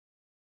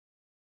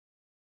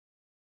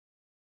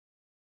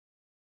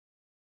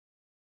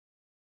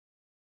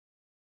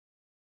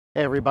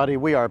Hey everybody,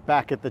 we are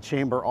back at the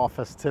Chamber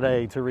office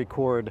today to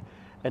record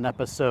an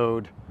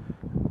episode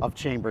of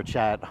Chamber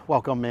Chat.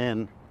 Welcome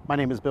in. My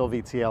name is Bill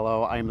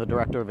Vitiello. I am the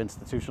Director of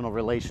Institutional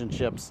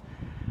Relationships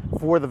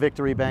for the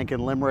Victory Bank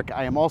in Limerick.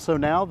 I am also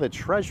now the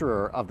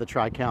Treasurer of the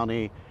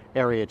Tri-County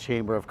Area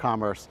Chamber of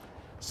Commerce.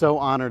 So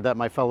honored that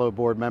my fellow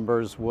board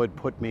members would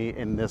put me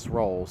in this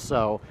role.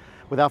 So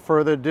without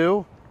further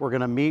ado, we're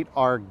going to meet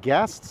our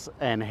guests.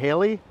 And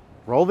Haley,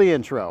 roll the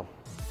intro.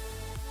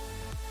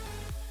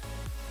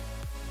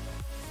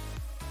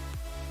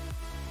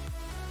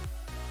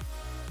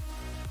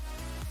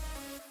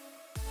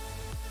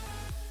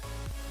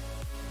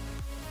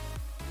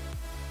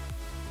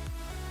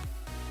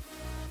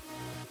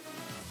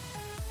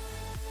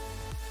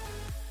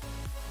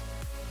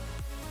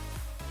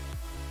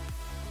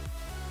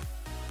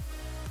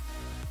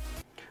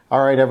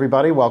 All right,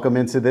 everybody, welcome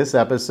into this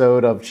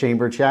episode of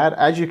Chamber Chat.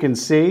 As you can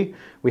see,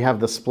 we have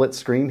the split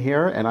screen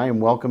here, and I am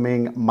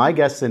welcoming my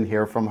guests in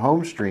here from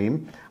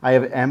Homestream. I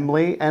have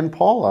Emily and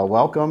Paula.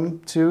 Welcome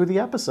to the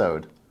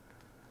episode.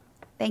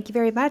 Thank you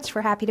very much.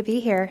 We're happy to be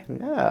here.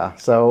 Yeah,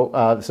 so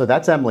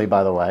that's Emily,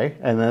 by the way,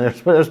 and then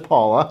there's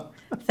Paula.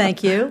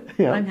 Thank you.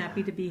 Yeah. I'm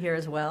happy to be here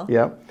as well.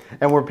 Yep.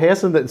 And we're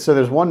passing so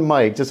there's one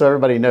mic, just so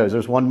everybody knows,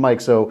 there's one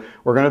mic. So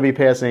we're going to be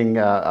passing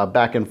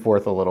back and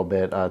forth a little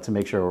bit to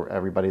make sure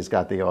everybody's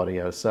got the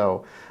audio.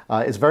 So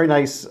it's very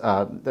nice.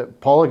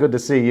 Paula, good to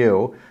see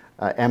you.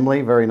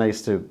 Emily, very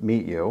nice to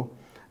meet you.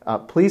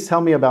 Please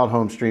tell me about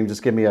Homestream.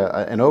 Just give me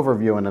an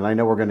overview, and then I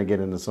know we're going to get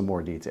into some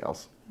more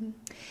details.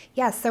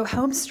 Yeah, so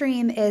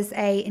Homestream is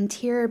a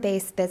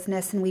interior-based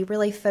business, and we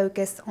really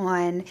focus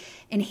on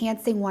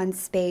enhancing one's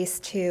space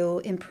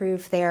to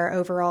improve their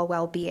overall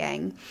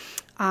well-being.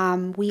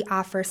 We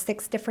offer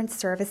 6 different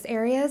service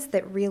areas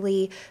that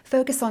really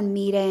focus on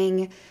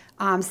meeting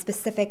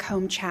specific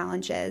home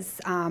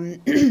challenges,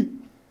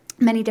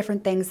 many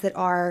different things that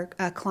our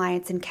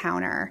clients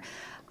encounter.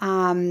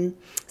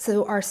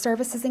 So our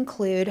services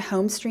include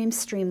Homestream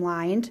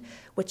Streamlined,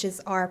 which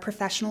is our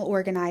professional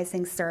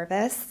organizing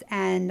service,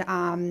 and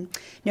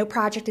no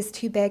project is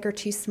too big or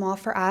too small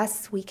for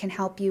us. We can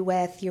help you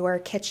with your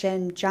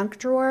kitchen junk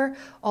drawer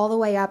all the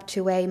way up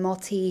to a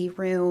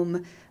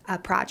multi-room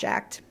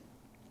project.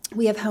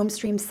 We have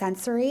Homestream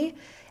Sensory,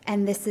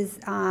 and this is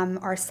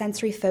our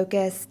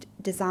sensory-focused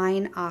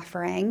design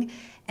offering.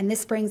 And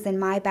this brings in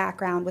my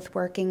background with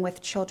working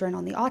with children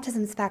on the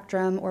autism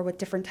spectrum or with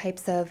different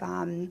types of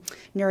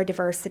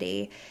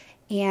neurodiversity.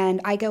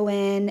 And I go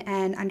in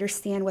and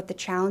understand what the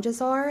challenges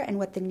are and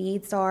what the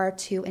needs are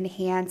to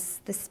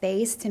enhance the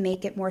space to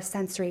make it more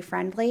sensory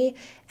friendly.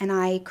 And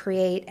I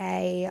create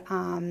a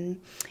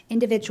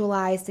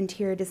individualized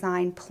interior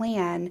design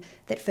plan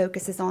that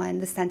focuses on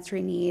the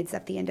sensory needs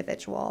of the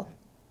individual.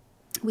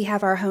 We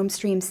have our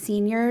Homestream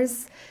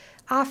Seniors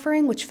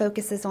offering, which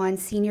focuses on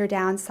senior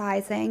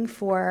downsizing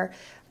for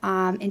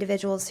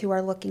individuals who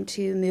are looking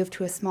to move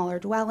to a smaller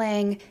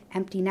dwelling,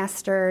 empty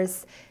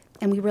nesters,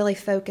 and we really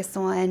focus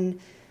on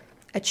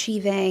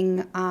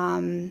achieving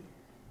a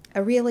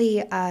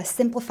really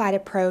simplified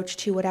approach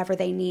to whatever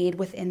they need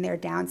within their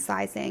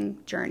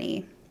downsizing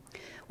journey.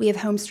 We have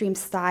Homestream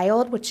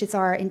Styled, which is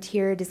our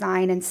interior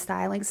design and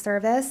styling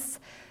service.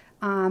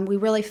 We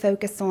really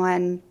focus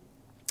on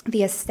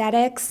the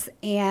aesthetics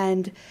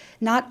and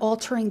not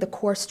altering the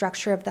core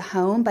structure of the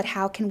home, but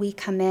how can we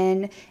come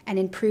in and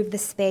improve the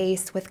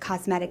space with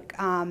cosmetic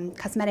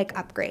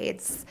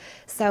upgrades.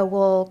 So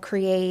we'll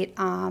create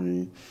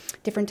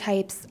different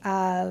types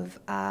of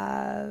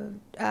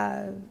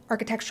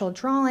architectural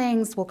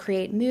drawings, we'll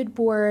create mood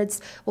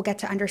boards, we'll get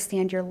to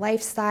understand your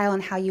lifestyle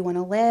and how you want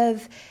to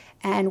live,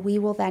 and we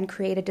will then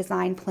create a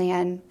design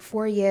plan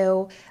for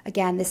you.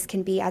 Again, this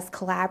can be as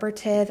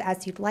collaborative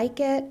as you'd like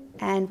it,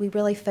 and we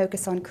really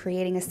focus on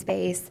creating a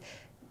space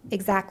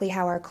exactly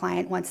how our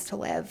client wants to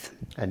live.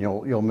 And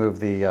you'll move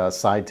the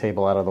side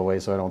table out of the way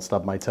so I don't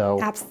stub my toe,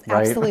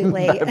 right?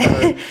 Absolutely.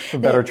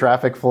 better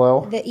traffic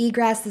flow. The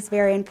egress is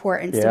very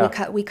important, Yeah.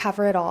 so we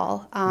cover it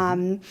all.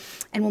 And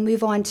we'll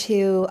move on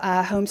to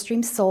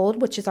Homestream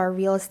Sold, which is our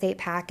real estate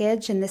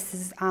package, and this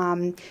is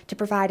to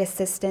provide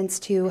assistance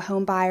to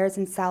home buyers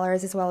and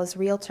sellers as well as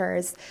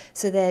realtors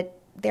so that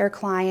their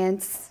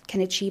clients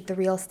can achieve the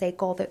real estate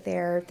goal that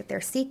they're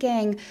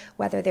seeking,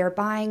 whether they're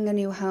buying a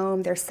new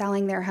home, they're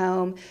selling their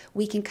home.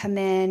 We can come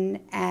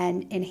in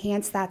and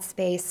enhance that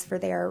space for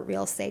their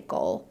real estate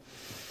goal.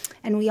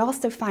 And we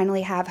also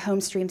finally have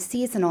Homestream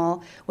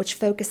Seasonal, which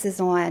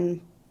focuses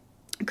on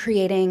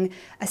creating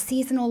a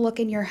seasonal look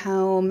in your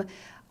home.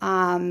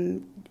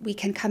 We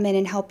can come in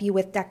and help you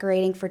with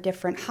decorating for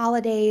different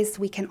holidays.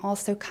 We can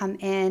also come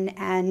in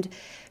and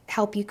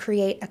help you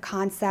create a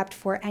concept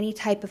for any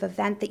type of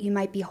event that you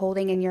might be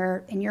holding in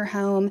your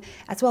home,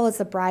 as well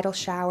as a bridal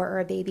shower or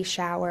a baby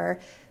shower.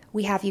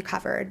 We have you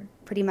covered.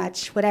 Pretty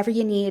much whatever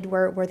you need,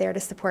 we're there to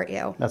support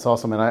you. That's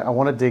awesome, and I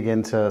want to dig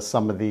into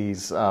some of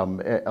these a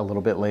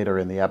little bit later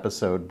in the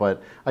episode,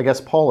 but I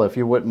guess, Paula, if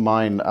you wouldn't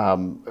mind,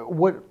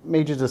 what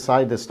made you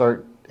decide to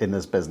start in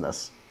this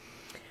business?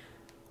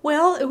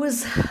 Well, it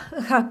was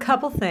a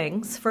couple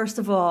things. First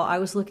of all, I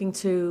was looking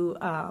to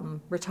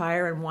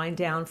retire and wind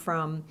down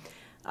from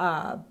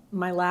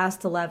my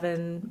last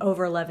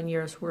over 11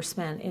 years were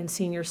spent in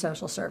senior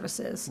social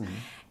services.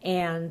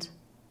 And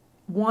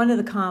one of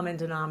the common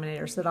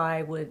denominators that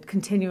I would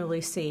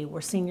continually see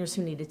were seniors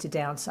who needed to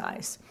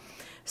downsize.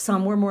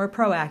 Some were more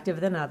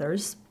proactive than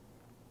others.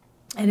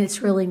 And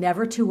it's really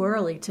never too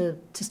early to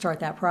start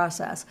that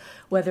process.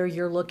 Whether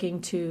you're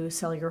looking to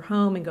sell your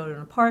home and go to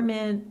an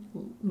apartment,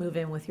 move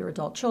in with your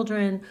adult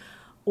children,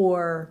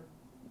 or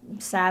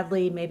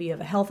sadly, maybe you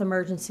have a health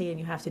emergency and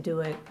you have to do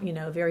it,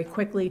 very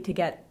quickly to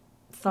get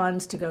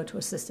funds to go to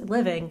assisted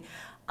living,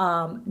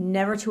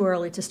 never too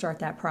early to start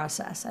that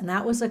process. And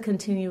that was a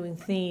continuing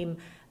theme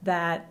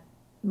that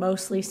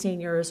mostly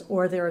seniors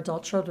or their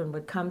adult children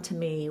would come to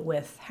me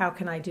with, how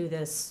can I do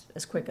this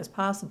as quick as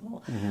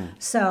possible?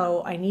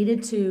 So I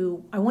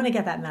want to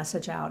get that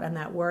message out and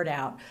that word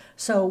out.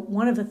 So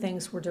one of the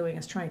things we're doing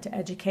is trying to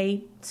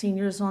educate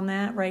seniors on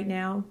that right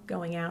now,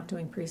 going out,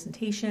 doing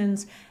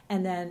presentations,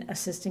 and then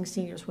assisting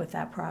seniors with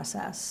that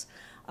process.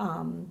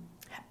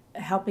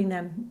 Helping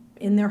them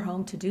in their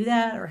home to do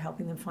that, or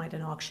helping them find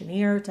an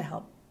auctioneer to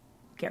help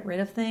get rid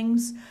of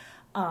things,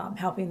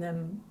 helping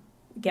them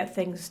get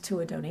things to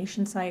a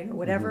donation site or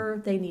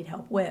whatever they need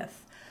help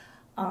with.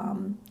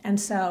 And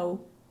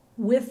so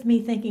with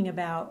me thinking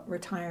about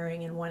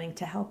retiring and wanting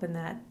to help in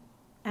that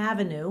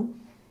avenue,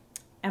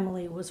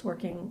 Emily was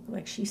working,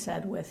 like she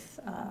said, with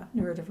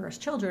neurodiverse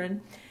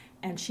children,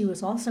 and she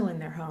was also in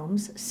their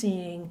homes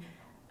seeing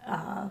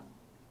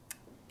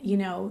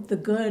the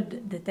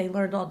good that they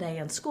learned all day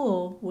in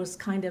school was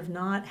kind of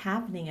not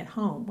happening at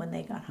home when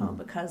they got home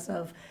because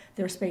of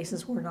their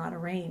spaces were not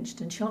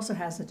arranged. And she also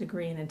has a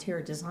degree in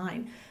interior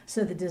design.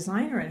 So the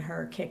designer in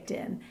her kicked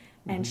in,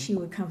 and she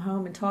would come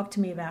home and talk to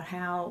me about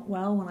how,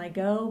 well, when I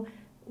go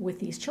with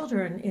these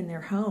children in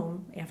their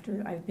home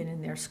after I've been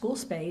in their school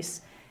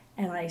space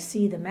and I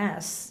see the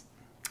mess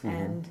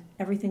and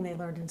everything they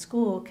learned in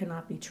school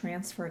cannot be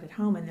transferred at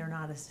home and they're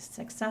not as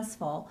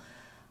successful,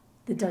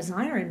 the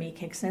designer in me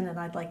kicks in and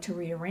I'd like to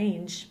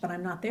rearrange, but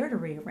I'm not there to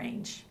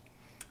rearrange.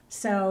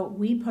 So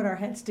we put our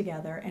heads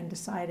together and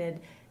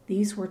decided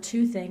these were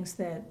two things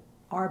that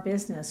our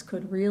business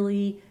could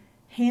really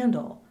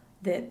handle,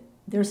 that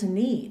there's a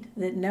need,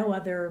 that no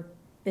other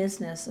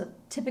business, a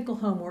typical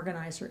home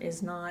organizer,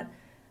 is not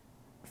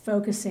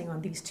focusing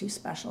on these two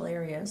special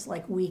areas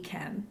like we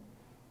can.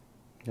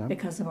 Yeah.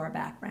 Because of our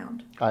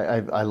background.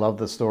 I love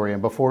the story.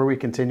 And before we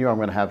continue, I'm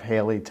going to have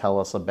Haley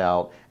tell us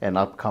about an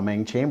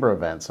upcoming chamber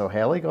event. So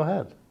Haley, go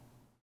ahead.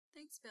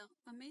 Thanks, Bill.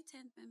 On May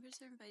 10th,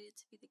 members are invited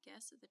to be the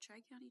guests of the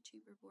Tri-County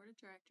Chamber Board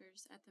of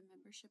Directors at the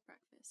membership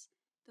breakfast.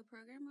 The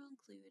program will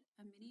include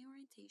a mini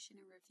orientation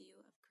and review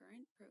of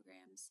current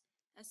programs,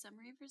 a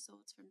summary of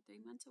results from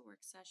 3 months of work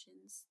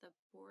sessions the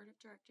Board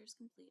of Directors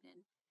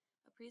completed,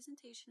 a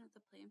presentation of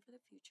the plan for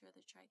the future of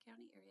the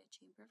Tri-County Area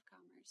Chamber of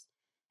Commerce,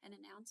 and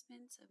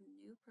announcements of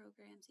new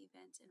programs,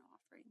 events, and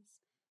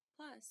offerings.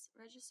 Plus,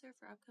 register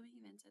for upcoming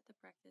events at the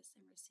breakfast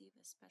and receive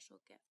a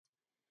special gift.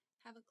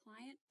 Have a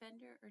client,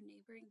 vendor, or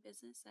neighboring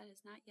business that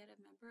is not yet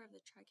a member of the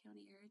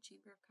Tri-County Area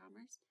Chamber of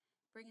Commerce?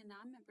 Bring a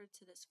non-member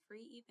to this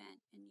free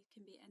event and you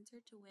can be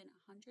entered to win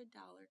a $100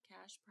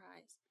 cash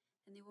prize,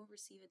 and they will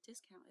receive a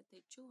discount if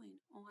they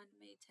join on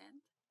May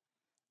 10th.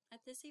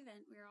 At this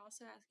event, we are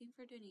also asking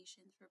for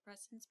donations for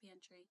Preston's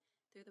Pantry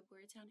through the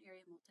Boyertown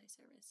Area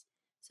Multi-Service.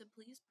 So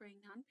please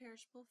bring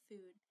non-perishable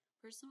food,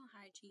 personal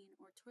hygiene,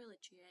 or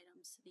toiletry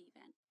items to the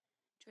event.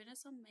 Join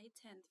us on May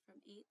 10th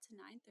from 8 to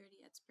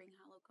 9:30 at Spring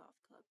Hollow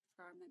Golf Club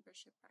for our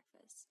membership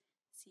breakfast.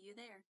 See you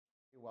there.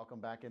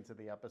 Welcome back into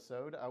the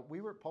episode.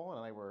 Paul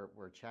and I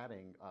were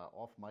chatting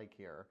off mic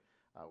here.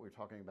 We were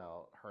talking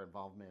about her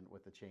involvement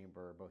with the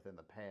chamber, both in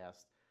the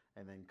past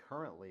and then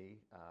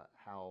currently,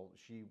 how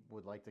she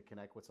would like to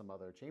connect with some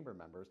other chamber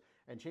members.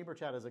 And Chamber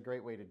Chat is a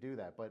great way to do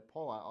that. But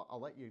Paul,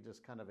 I'll let you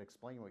just kind of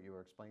explain what you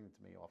were explaining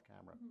to me off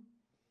camera.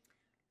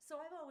 So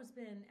I've always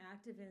been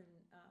active in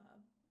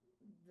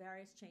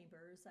various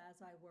chambers.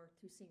 As I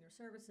worked through senior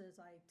services,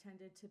 I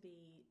tended to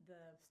be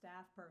the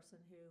staff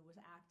person who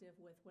was active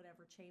with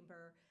whatever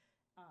chamber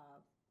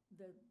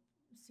the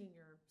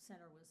senior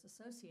center was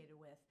associated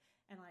with.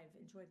 And I've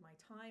enjoyed my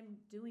time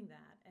doing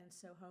that. And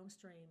so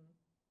Homestream,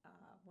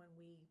 when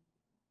we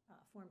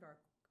formed our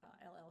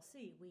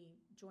LLC, we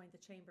joined the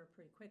chamber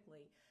pretty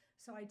quickly.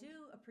 So I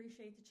do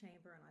appreciate the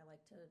chamber, and I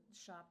like to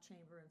shop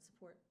chamber and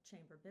support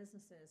chamber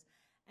businesses.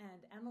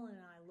 And Emily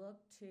and I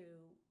look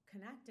to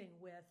connecting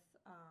with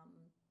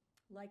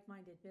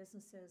like-minded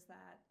businesses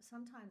that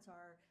sometimes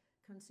are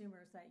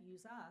consumers that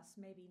use us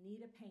maybe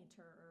need a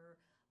painter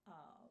or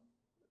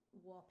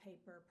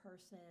wallpaper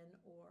person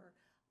or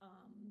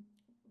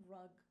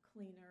rug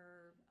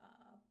cleaner,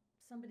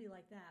 somebody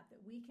like that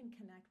we can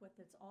connect with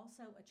that's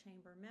also a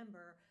chamber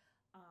member,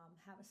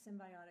 have a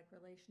symbiotic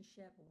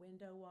relationship,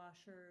 window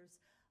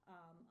washers,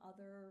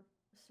 other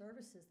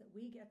services that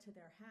we get to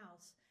their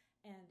house,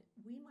 and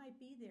we might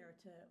be there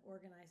to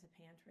organize a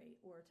pantry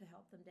or to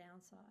help them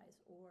downsize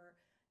or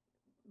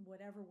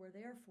whatever we're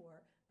there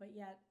for, but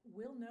yet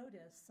we'll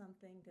notice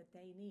something that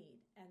they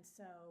need. And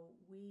so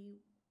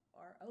we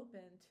are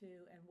open to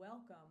and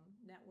welcome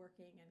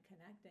networking and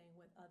connecting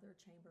with other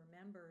chamber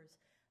members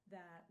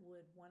that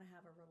would want to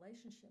have a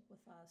relationship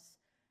with us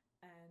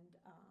and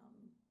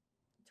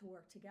to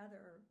work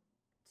together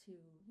to,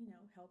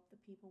 help the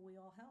people we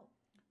all help.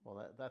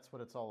 Well, that's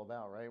what it's all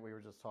about, right? We were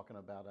just talking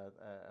about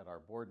at our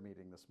board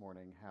meeting this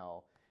morning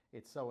how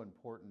it's so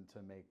important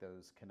to make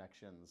those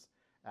connections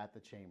at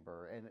the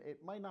chamber. And it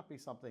might not be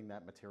something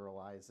that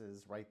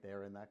materializes right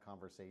there in that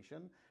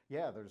conversation.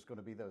 Yeah, there's going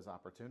to be those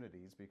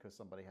opportunities because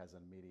somebody has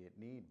an immediate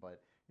need,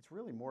 but it's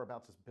really more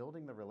about just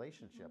building the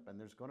relationship. And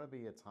there's going to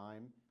be a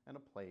time and a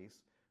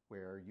place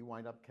where you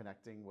wind up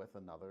connecting with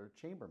another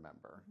chamber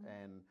member.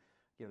 And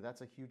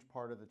that's a huge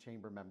part of the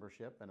chamber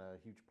membership and a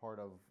huge part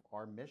of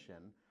our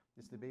mission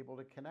is to be able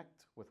to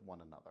connect with one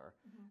another.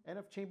 And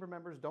if chamber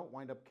members don't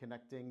wind up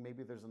connecting,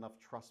 maybe there's enough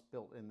trust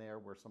built in there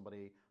where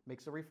somebody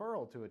makes a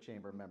referral to a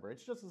chamber member.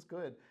 It's just as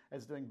good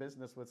as doing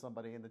business with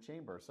somebody in the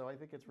chamber. So I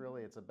think it's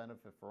a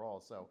benefit for all.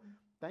 So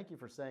thank you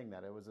for saying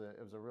that. It was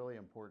a really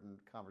important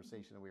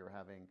conversation that we were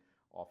having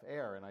off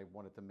air, and I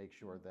wanted to make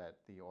sure that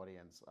the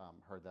audience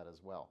heard that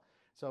as well.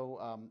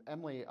 So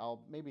Emily,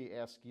 I'll maybe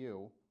ask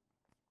you,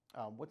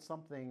 what's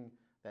something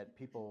that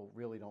people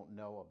really don't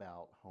know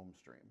about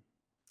HomeStream?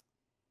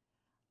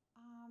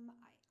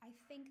 I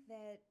think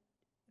that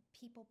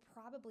people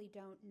probably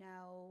don't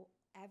know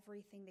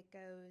everything that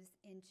goes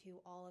into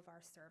all of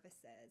our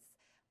services.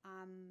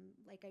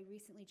 Like I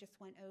recently just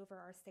went over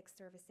our 6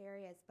 service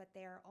areas, but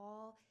they're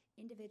all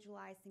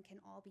individualized and can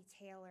all be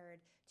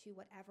tailored to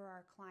whatever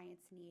our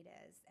client's need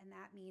is. And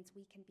that means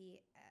we can be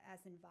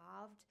as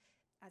involved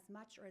as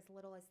much or as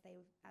little as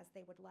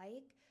they would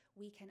like.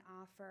 We can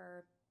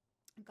offer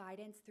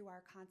guidance through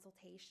our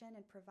consultation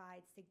and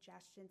provide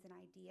suggestions and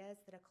ideas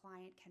that a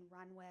client can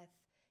run with,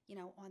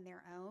 on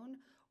their own,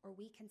 or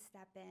we can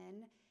step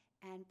in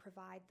and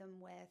provide them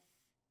with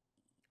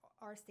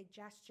our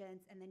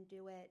suggestions and then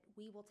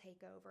we will take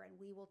over and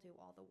we will do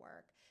all the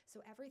work. So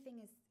everything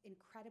is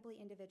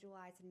incredibly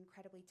individualized and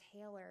incredibly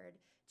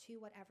tailored to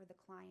whatever the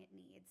client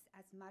needs,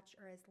 as much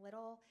or as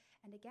little.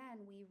 And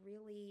again, we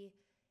really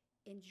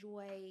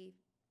enjoy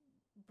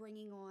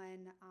bringing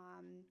on,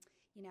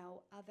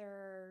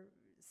 other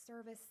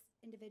service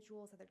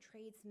individuals, other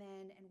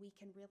tradesmen, and we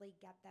can really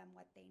get them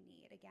what they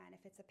need. Again,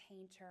 if it's a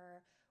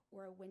painter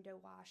or a window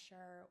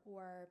washer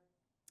or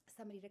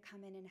somebody to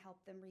come in and help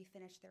them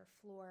refinish their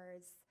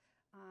floors,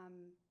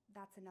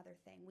 that's another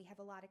thing. We have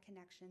a lot of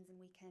connections and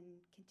we can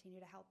continue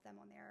to help them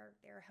on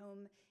their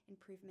home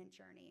improvement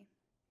journey.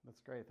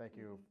 That's great. Thank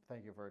you.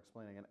 Thank you for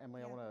explaining. And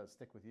Emily, I want to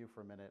stick with you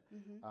for a minute.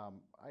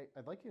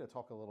 I'd like you to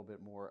talk a little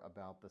bit more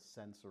about the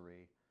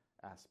sensory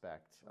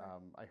aspect. Sure.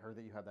 I heard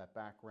that you have that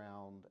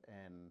background,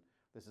 and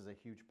this is a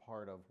huge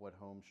part of what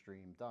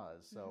HomeStream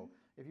does. So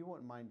if you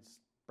wouldn't mind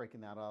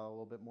breaking that out a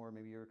little bit more,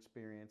 maybe your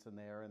experience in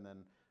there, and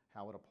then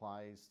how it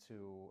applies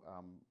to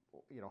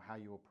how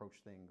you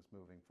approach things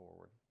moving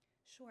forward.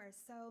 Sure.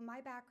 So my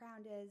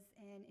background is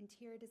in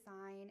interior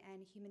design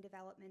and human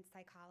development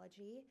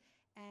psychology,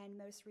 and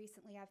most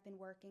recently I've been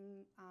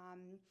working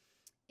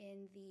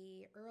in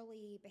the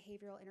early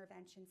behavioral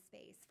intervention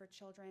space for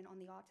children on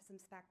the autism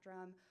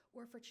spectrum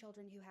or for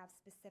children who have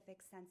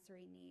specific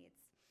sensory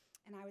needs.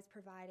 And I was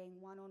providing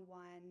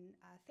one-on-one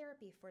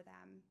therapy for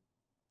them,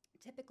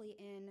 typically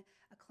in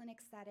a clinic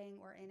setting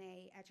or in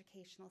an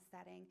educational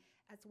setting,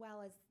 as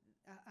well as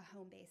a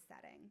home-based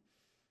setting.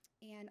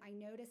 And I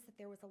noticed that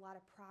there was a lot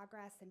of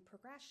progress and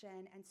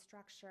progression and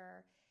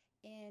structure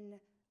in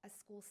a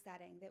school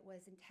setting that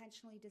was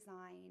intentionally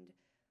designed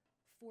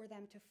for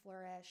them to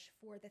flourish,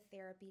 for the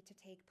therapy to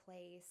take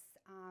place.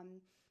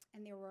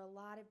 And there were a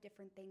lot of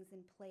different things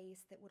in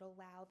place that would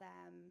allow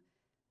them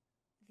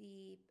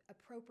the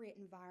appropriate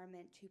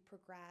environment to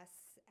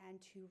progress and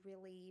to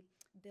really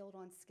build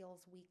on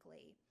skills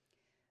weekly.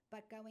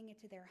 But going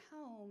into their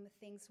home,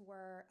 things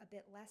were a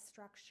bit less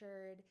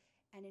structured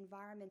and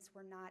environments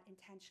were not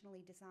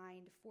intentionally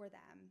designed for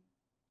them.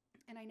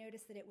 And I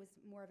noticed that it was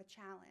more of a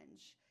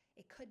challenge.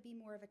 It could be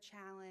more of a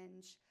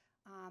challenge,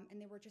 and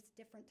there were just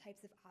different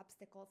types of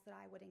obstacles that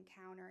I would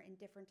encounter in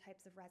different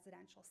types of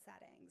residential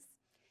settings.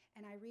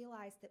 And I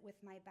realized that with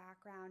my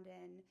background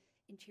in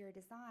interior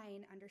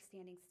design,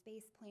 understanding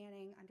space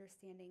planning,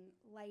 understanding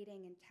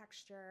lighting and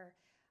texture,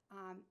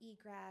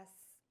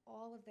 egress,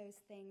 all of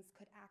those things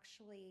could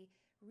actually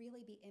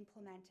really be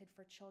implemented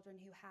for children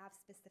who have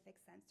specific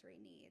sensory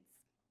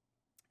needs.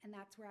 And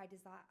that's where I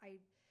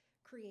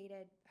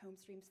created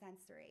HomeStream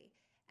Sensory.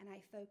 And I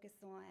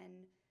focus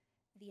on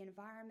the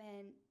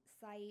environment,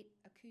 sight,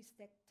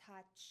 acoustic,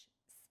 touch,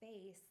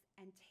 space,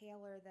 and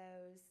tailor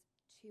those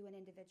to an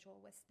individual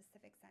with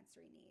specific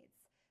sensory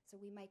needs. So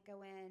we might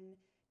go in,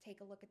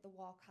 take a look at the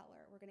wall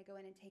color. We're going to go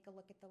in and take a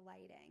look at the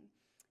lighting.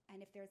 And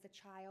if there's a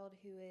child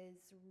who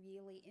is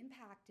really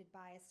impacted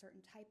by a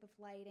certain type of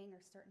lighting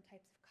or certain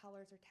types of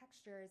colors or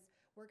textures,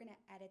 we're going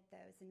to edit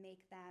those and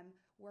make them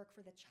work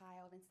for the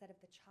child instead of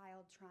the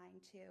child trying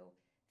to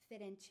fit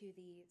into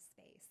the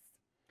space.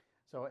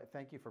 So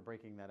thank you for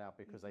breaking that out,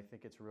 because I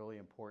think it's really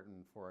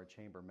important for our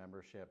chamber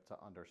membership to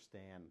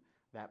understand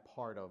that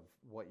part of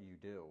what you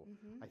do.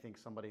 I think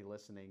somebody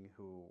listening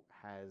who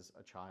has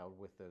a child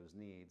with those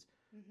needs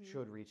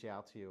should reach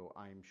out to you.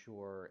 I'm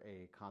sure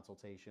a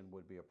consultation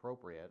would be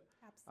appropriate.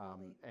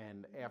 Absolutely.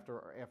 And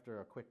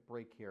after a quick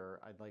break here,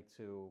 I'd like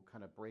to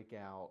kind of break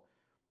out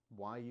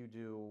why you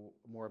do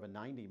more of a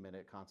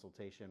 90-minute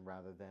consultation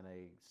rather than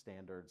a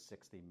standard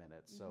 60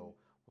 minutes. So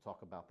we'll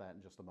talk about that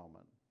in just a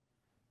moment.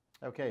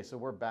 Okay, so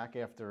we're back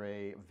after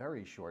a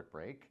very short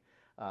break.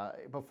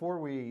 Before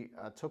we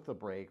took the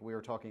break, we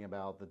were talking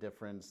about the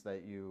difference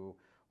that you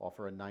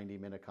offer a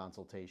 90-minute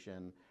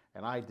consultation,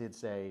 and I did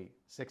say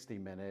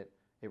 60-minute.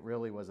 It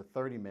really was a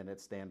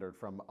 30-minute standard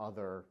from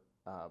other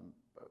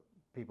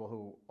people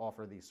who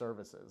offer these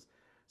services.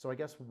 So I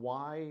guess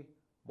why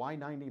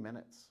 90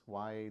 minutes?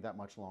 Why that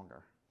much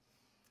longer?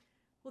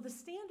 Well, the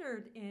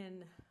standard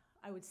in,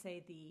 I would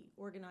say, the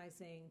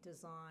organizing,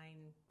 design,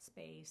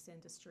 space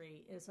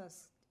industry is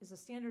a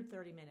standard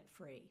 30-minute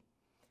free.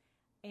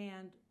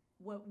 And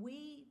what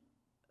we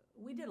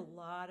did a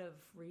lot of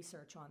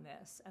research on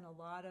this and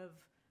a lot of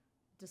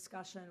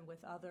discussion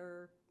with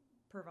other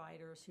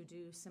providers who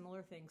do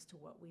similar things to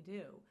what we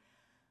do.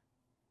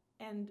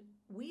 And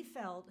we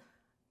felt,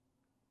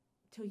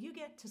 till you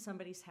get to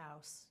somebody's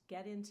house,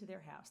 get into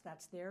their house,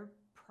 that's their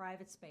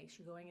private space,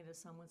 you're going into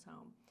someone's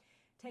home,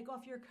 take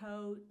off your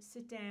coat,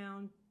 sit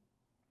down.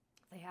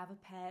 If they have a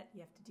pet,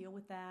 you have to deal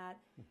with that,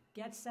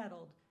 get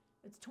settled.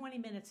 It's 20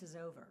 minutes is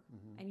over,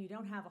 and you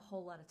don't have a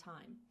whole lot of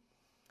time.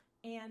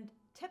 And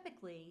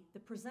typically, the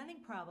presenting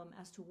problem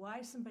as to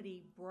why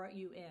somebody brought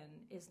you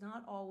in is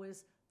not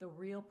always the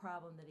real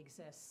problem that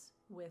exists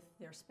with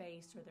their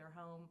space or their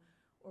home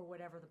or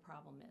whatever the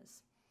problem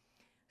is.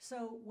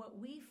 So what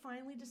we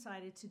finally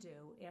decided to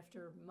do,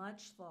 after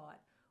much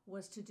thought,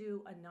 was to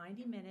do a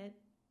 90-minute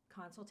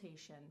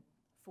consultation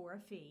for a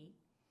fee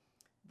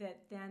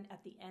that then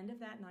at the end of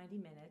that 90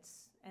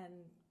 minutes, and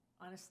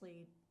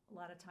honestly, a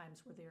lot of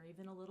times we're there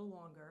even a little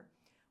longer,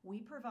 we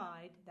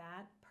provide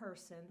that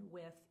person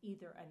with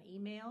either an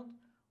emailed,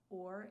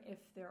 or if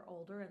they're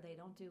older and they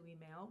don't do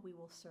email, we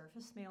will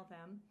surface mail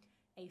them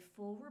a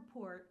full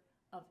report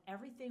of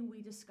everything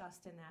we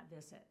discussed in that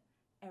visit.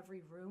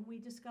 Every room we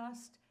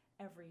discussed,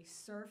 every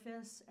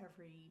surface,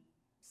 every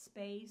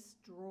space,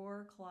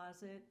 drawer,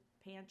 closet,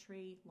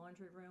 pantry,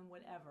 laundry room,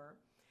 whatever.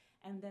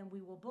 And then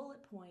we will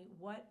bullet point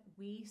what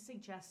we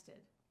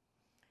suggested.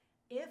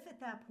 If at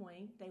that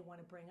point they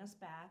want to bring us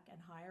back and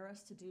hire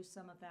us to do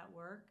some of that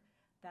work,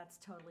 that's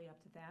totally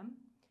up to them.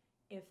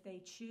 If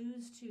they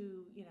choose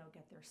to,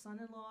 get their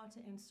son-in-law to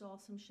install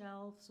some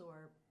shelves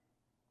or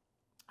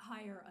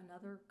hire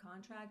another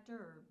contractor,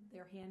 or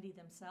they're handy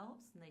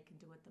themselves and they can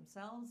do it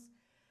themselves,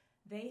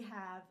 they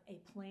have a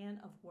plan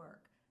of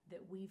work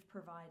that we've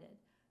provided.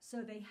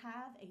 So they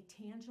have a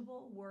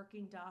tangible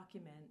working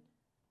document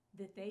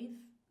that they've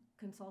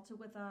consulted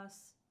with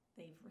us,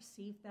 they've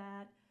received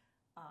that.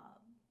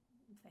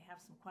 If they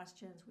have some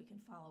questions, we can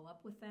follow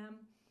up with them.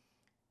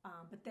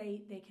 But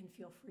they can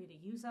feel free to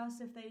use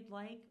us if they'd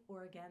like,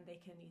 or again, they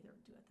can either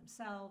do it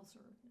themselves,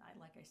 or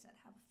like I said,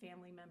 have a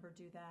family member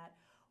do that,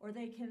 or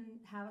they can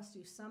have us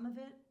do some of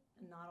it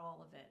and not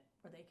all of it,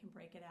 or they can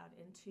break it out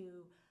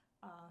into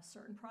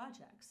certain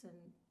projects and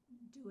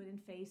do it in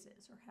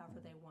phases or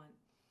however they want.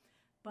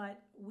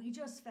 But we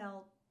just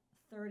felt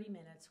 30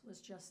 minutes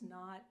was just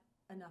not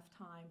enough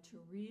time to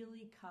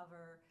really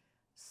cover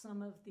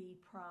some of the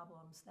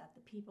problems that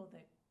the people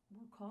that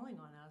were calling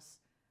on us,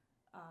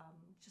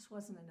 just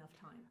wasn't enough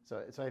time.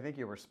 So I think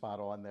you were spot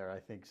on there. I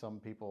think some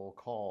people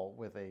call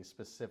with a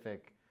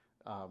specific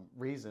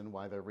reason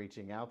why they're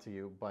reaching out to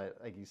you, but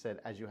like you said,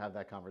 as you have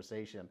that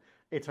conversation,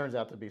 it turns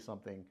out to be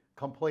something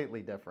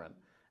completely different.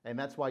 And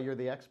that's why you're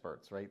the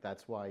experts, right?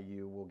 That's why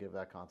you will give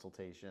that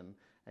consultation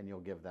and you'll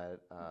give that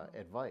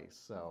advice.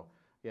 So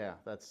yeah,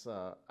 that's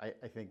I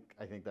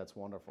think that's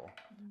wonderful.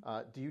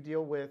 Do you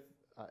deal with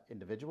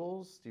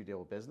individuals? Do you deal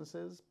with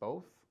businesses?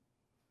 Both?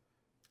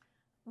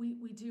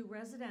 We do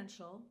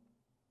residential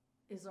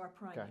is our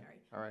primary, Okay.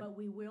 All right. but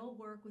we will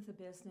work with a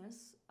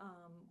business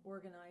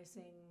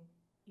organizing,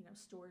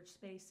 storage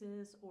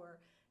spaces, or,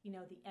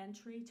 the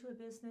entry to a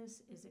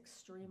business is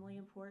extremely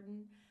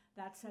important.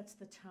 That sets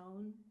the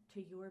tone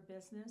to your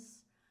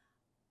business.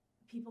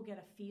 People get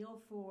a feel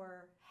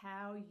for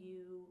how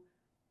you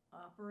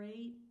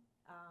operate,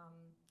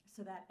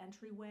 so that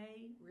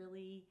entryway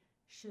really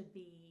should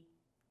be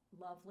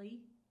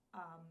lovely,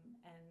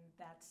 and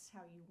that's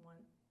how you want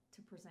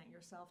to present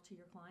yourself to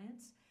your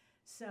clients.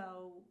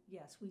 So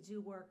yes, we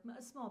do work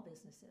small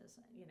businesses,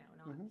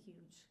 not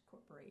huge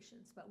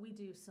corporations, but we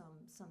do some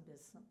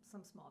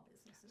small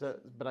businesses. So,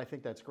 but I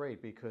think that's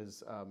great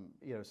because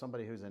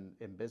somebody who's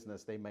in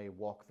business, they may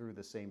walk through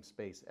the same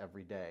space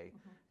every day,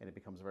 and it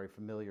becomes very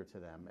familiar to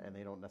them, and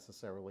they don't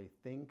necessarily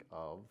think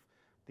of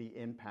the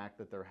impact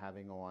that they're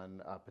having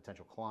on a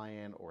potential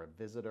client or a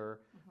visitor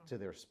to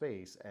their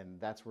space, and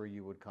that's where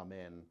you would come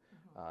in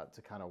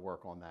to kind of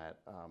work on that.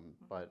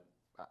 But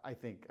I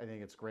think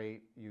it's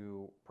great.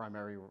 You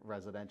primary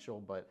residential,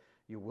 but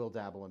you will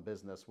dabble in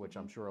business, which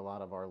I'm sure a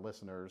lot of our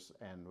listeners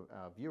and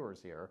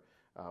viewers here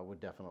would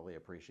definitely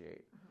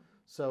appreciate.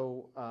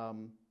 So,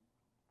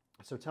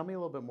 so tell me a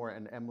little bit more,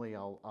 and Emily,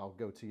 I'll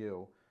go to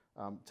you.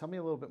 Tell me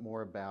a little bit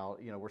more about,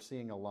 we're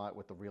seeing a lot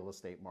with the real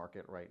estate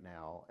market right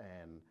now,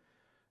 and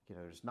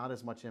there's not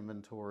as much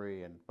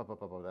inventory, and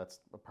that's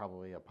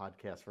probably a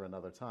podcast for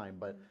another time.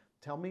 But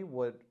tell me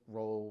what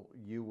role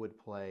you would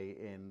play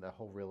in the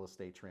whole real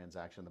estate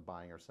transaction, the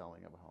buying or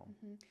selling of a home.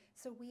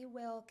 So we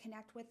will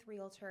connect with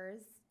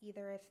realtors,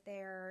 either if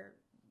they're,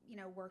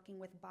 working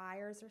with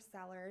buyers or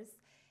sellers,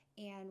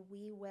 and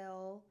we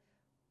will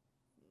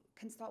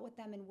consult with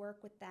them and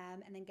work with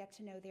them and then get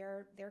to know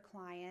their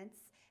clients,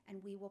 and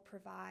we will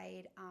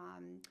provide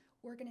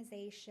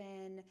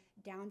organization,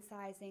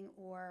 downsizing,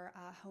 or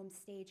home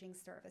staging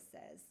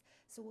services.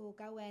 So we'll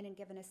go in and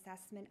give an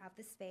assessment of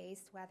the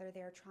space, whether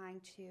they're trying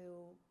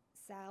to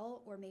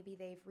sell or maybe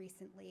they've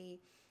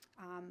recently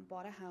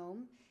bought a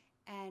home,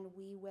 and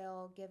we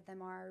will give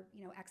them our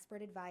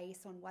expert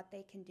advice on what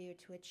they can do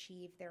to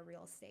achieve their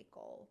real estate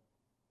goal.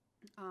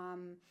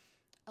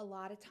 A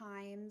lot of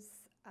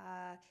times,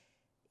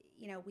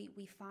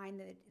 we find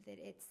that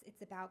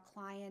it's about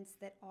clients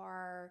that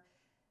are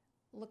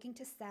looking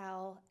to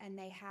sell and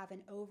they have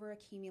an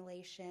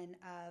overaccumulation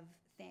of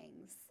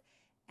things.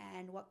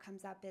 And what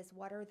comes up is,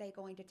 what are they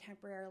going to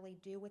temporarily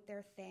do with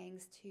their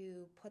things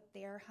to put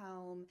their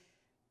home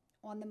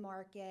on the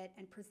market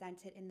and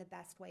present it in the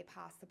best way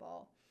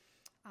possible?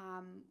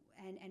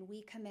 And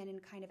we come in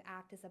and kind of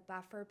act as a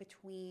buffer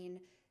between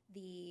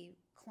the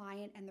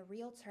client and the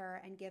realtor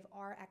and give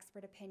our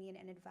expert opinion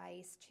and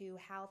advice to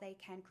how they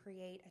can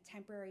create a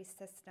temporary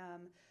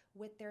system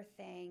with their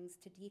things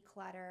to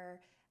declutter,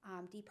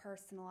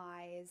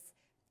 depersonalize,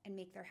 and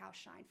make their house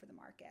shine for the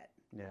market.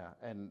 Yeah,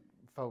 and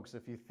folks,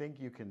 if you think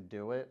you can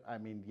do it,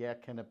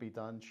 can it be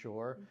done?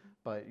 Sure,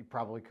 but you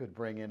probably could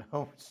bring in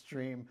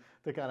HomeStream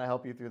to kind of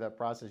help you through that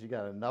process. You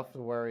got enough to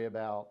worry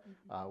about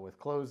with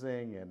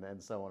closing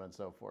and so on and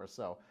so forth.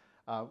 So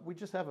we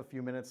just have a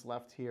few minutes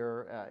left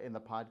here in the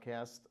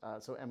podcast.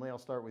 So Emily, I'll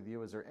start with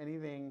you. Is there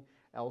anything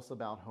else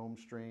about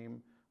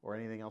HomeStream or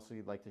anything else that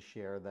you'd like to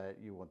share that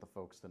you want the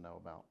folks to know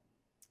about?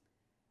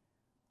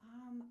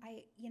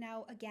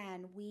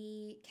 Again,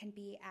 we can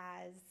be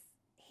as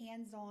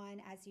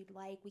hands-on as you'd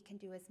like. We can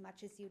do as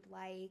much as you'd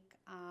like.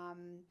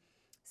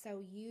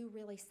 So you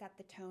really set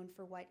the tone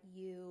for what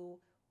you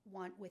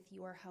want with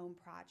your home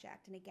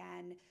project. And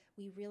again,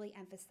 we really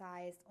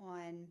emphasize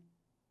on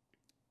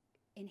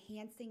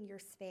enhancing your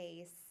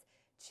space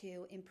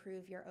to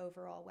improve your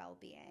overall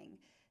well-being.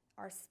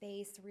 Our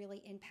space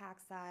really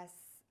impacts us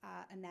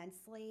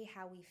immensely,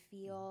 how we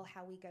feel,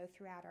 how we go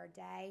throughout our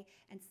day,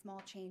 and small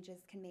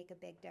changes can make a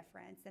big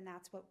difference. And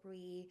that's what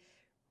we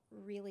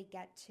really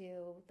get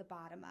to the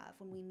bottom of.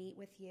 When we meet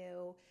with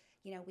you,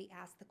 we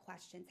ask the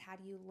questions: how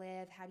do you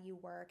live? How do you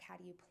work? How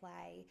do you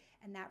play?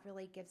 And that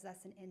really gives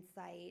us an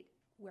insight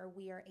where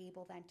we are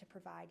able then to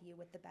provide you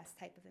with the best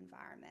type of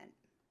environment.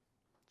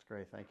 That's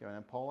great, thank you.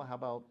 And Paula, how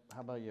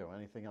about you?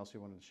 Anything else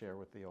you wanted to share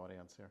with the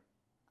audience here?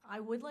 I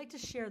would like to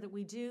share that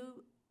we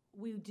do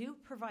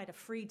provide a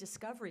free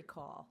discovery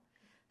call.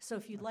 So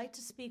if you'd like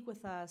to speak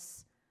with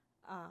us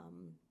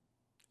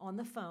on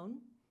the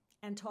phone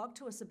and talk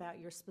to us about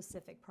your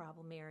specific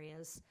problem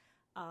areas,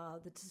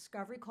 the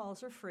discovery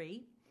calls are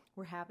free.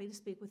 We're happy to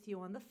speak with you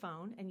on the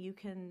phone, and you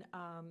can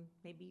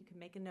maybe you can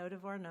make a note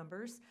of our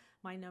numbers.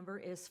 My number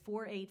is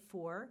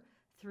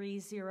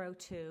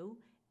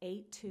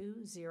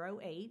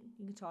 484-302-8208.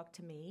 You can talk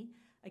to me.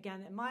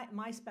 Again,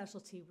 my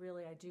specialty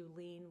really, I do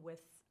lean with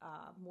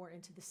more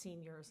into the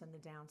seniors, and the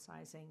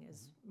downsizing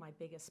is my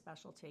biggest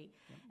specialty.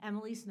 Yep.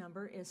 Emily's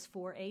number is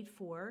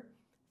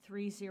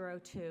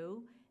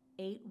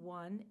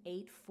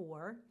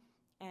 484-302-8184,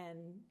 and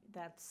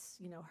that's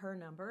her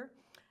number.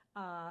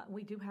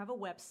 We do have a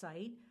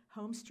website,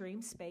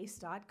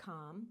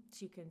 homestreamspace.com,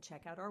 so you can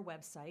check out our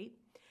website.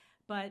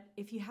 But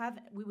if you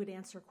we would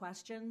answer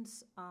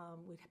questions.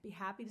 We'd be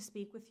happy to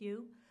speak with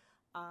you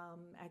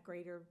at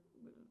greater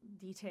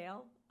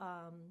detail.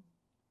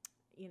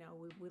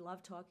 We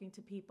love talking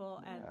to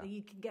people, and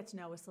you can get to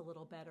know us a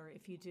little better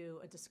if you do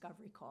a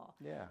discovery call.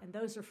 Yeah. And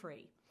those are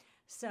free.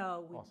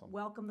 So we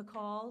welcome the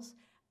calls.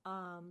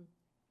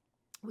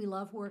 We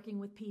love working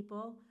with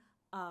people.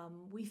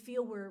 We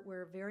feel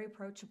we're very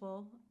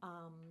approachable.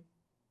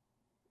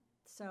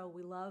 So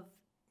we love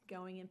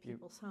going in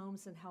people's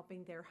homes and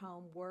helping their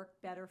home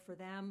work better for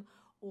them,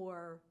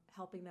 or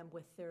helping them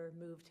with their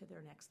move to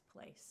their next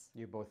place.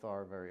 You both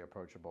are very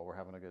approachable. We're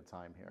having a good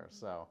time here.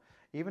 So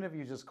even if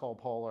you just call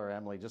Paula or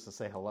Emily just to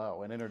say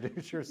hello and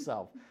introduce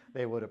yourself,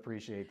 they would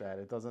appreciate that.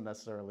 It doesn't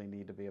necessarily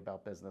need to be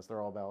about business.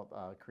 They're all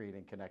about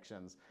creating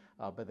connections.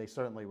 But they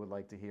certainly would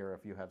like to hear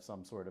if you have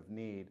some sort of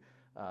need,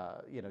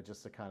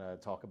 just to kind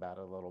of talk about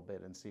it a little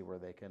bit and see where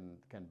they can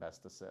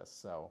best assist.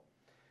 So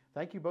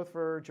thank you both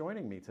for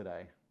joining me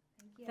today.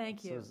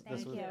 Thank you.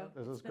 This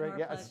was great.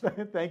 Yes.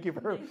 Thank you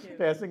for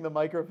passing the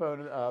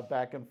microphone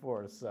back and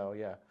forth. So,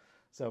 yeah.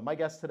 So my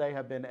guests today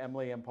have been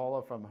Emily and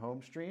Paula from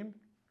HomeStream.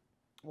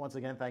 Once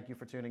again, thank you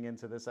for tuning in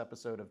to this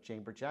episode of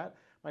Chamber Chat.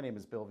 My name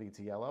is Bill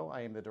Vitiello.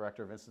 I am the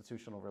Director of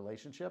Institutional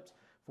Relationships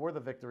for the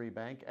Victory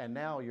Bank, and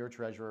now your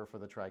Treasurer for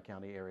the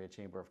Tri-County Area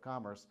Chamber of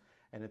Commerce.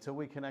 And until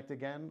we connect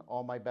again,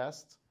 all my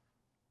best.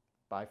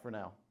 Bye for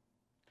now.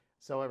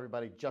 So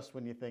everybody, just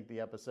when you think the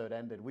episode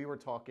ended, we were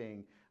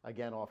talking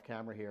again off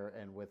camera here,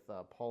 and with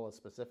Paula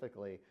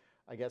specifically.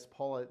 I guess,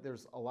 Paula,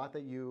 there's a lot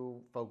that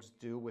you folks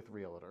do with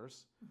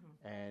realtors,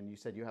 and you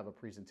said you have a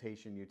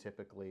presentation you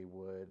typically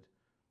would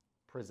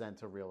present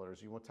to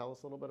realtors. You want to tell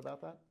us a little bit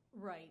about that?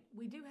 Right.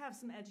 We do have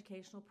some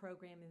educational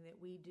programming that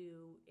we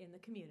do in the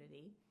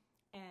community,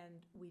 and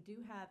we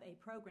do have a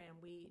program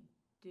we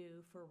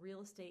do for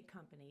real estate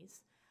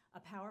companies,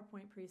 a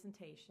PowerPoint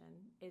presentation.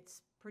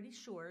 It's pretty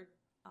short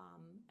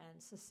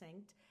and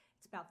succinct.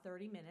 It's about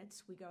 30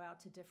 minutes. We go out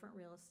to different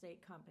real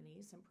estate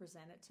companies and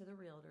present it to the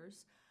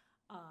realtors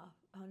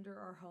under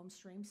our home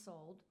stream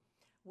sold,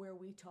 where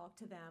we talk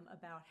to them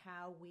about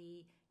how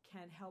we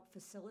can help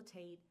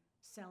facilitate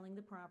selling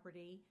the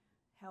property,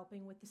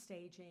 helping with the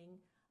staging,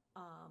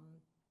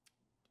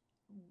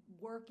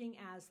 working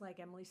as, like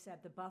Emily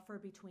said, the buffer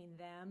between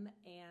them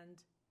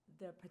and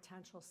the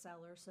potential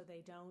seller so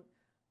they don't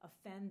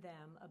offend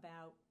them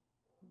about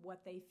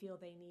what they feel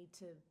they need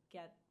to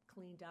get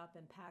cleaned up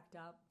and packed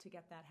up to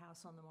get that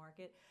house on the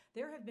market.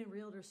 There have been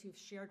realtors who've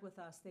shared with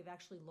us they've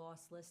actually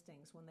lost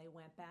listings when they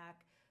went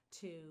back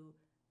to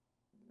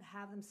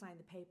have them sign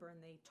the paper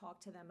and they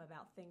talked to them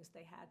about things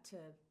they had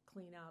to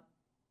clean up.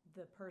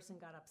 The person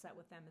got upset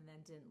with them and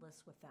then didn't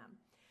list with them.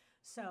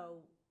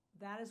 So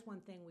that is one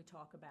thing we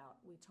talk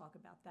about. We talk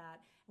about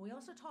that. And we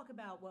also talk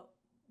about what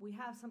we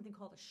have something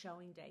called a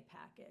showing day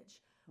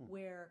package,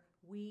 where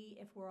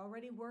if we're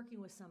already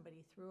working with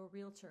somebody through a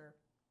realtor,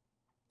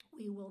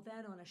 we will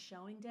then on a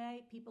showing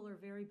day, people are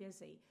very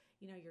busy.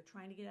 You know, you're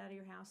trying to get out of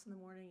your house in the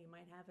morning, you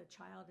might have a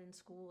child in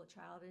school, a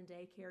child in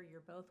daycare,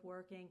 you're both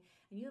working,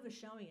 and you have a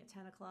showing at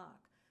 10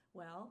 o'clock.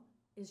 Well,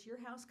 is your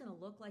house going to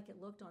look like it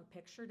looked on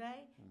picture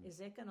day? Is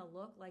it going to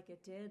look like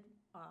it did,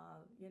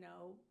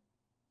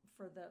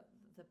 for the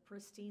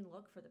pristine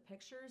look for the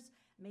pictures?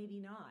 Maybe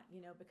not,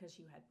 because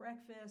you had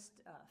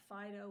breakfast,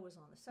 Fido was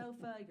on the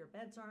sofa, your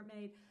beds aren't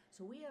made.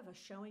 So we have a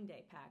showing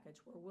day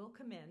package where we'll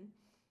come in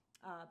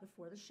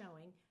before the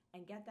showing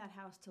and get that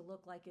house to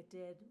look like it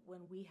did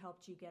when we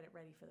helped you get it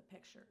ready for the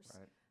pictures.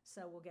 Right.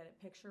 So we'll get it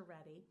picture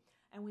ready.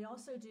 And we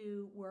also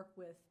do work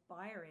with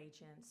buyer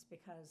agents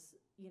because,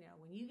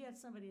 when you get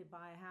somebody to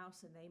buy a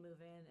house and they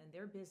move in and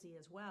they're busy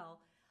as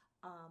well,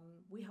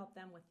 we help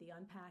them with the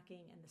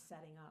unpacking and the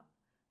setting up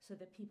so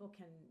that people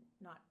can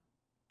not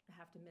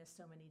have to miss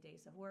so many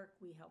days of work.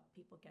 We help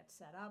people get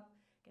set up,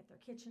 get their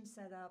kitchen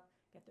set up,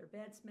 get their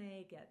beds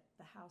made, get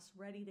the house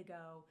ready to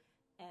go,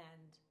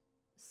 and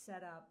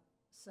set up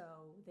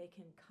so they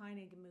can kind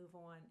of move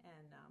on,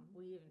 and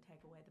we even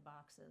take away the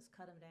boxes,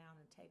 cut them down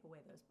and take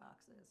away those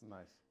boxes.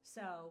 Nice.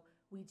 So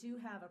we do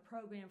have a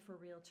program for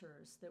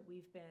realtors that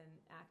we've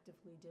been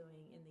actively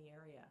doing in the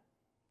area.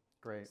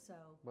 Great. So,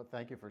 well,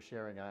 thank you for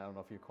sharing. I don't know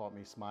if you caught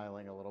me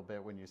smiling a little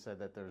bit when you said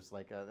that there's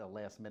like a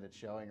last minute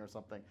showing or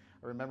something.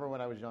 I remember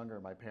when I was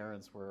younger, my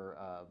parents were,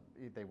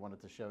 they wanted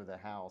to show the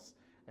house,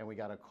 and we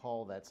got a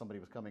call that somebody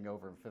was coming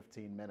over in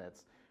 15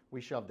 minutes. We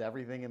shoved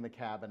everything in the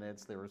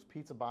cabinets. There was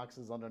pizza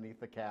boxes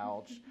underneath the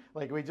couch.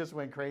 Like, we just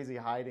went crazy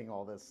hiding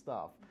all this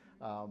stuff.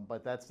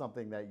 But that's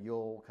something that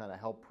you'll kind of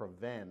help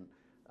prevent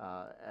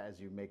as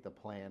you make the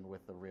plan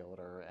with the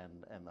realtor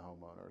and the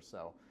homeowner.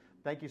 So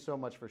thank you so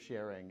much for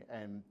sharing.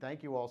 And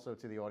thank you also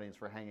to the audience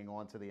for hanging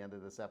on to the end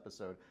of this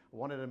episode. I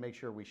wanted to make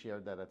sure we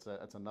shared that it's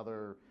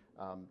another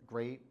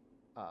great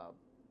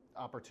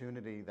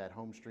opportunity that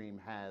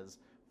HomeStream has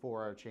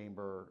for our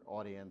chamber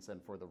audience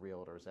and for the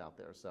realtors out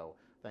there. So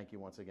thank you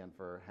once again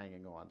for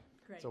hanging on.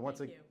 Great, so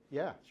thank you.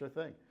 Yeah, sure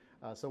thing.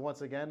 So once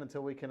again,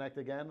 until we connect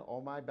again,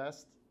 all my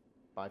best.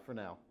 Bye for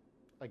now.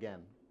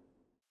 Again.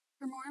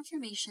 For more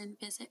information,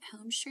 visit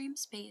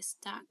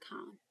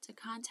homestreamspace.com. To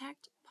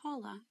contact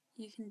Paula,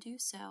 you can do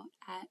so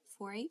at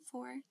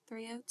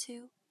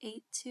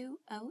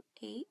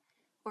 484-302-8208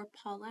 or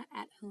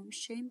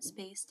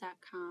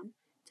paula@homestreamspace.com.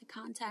 To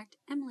contact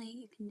Emily,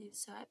 you can do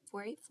so at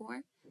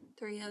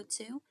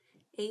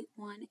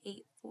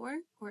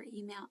 484-302-8184 or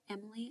email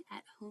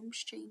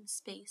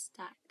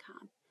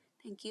emily@homestreamspace.com.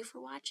 Thank you for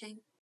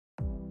watching.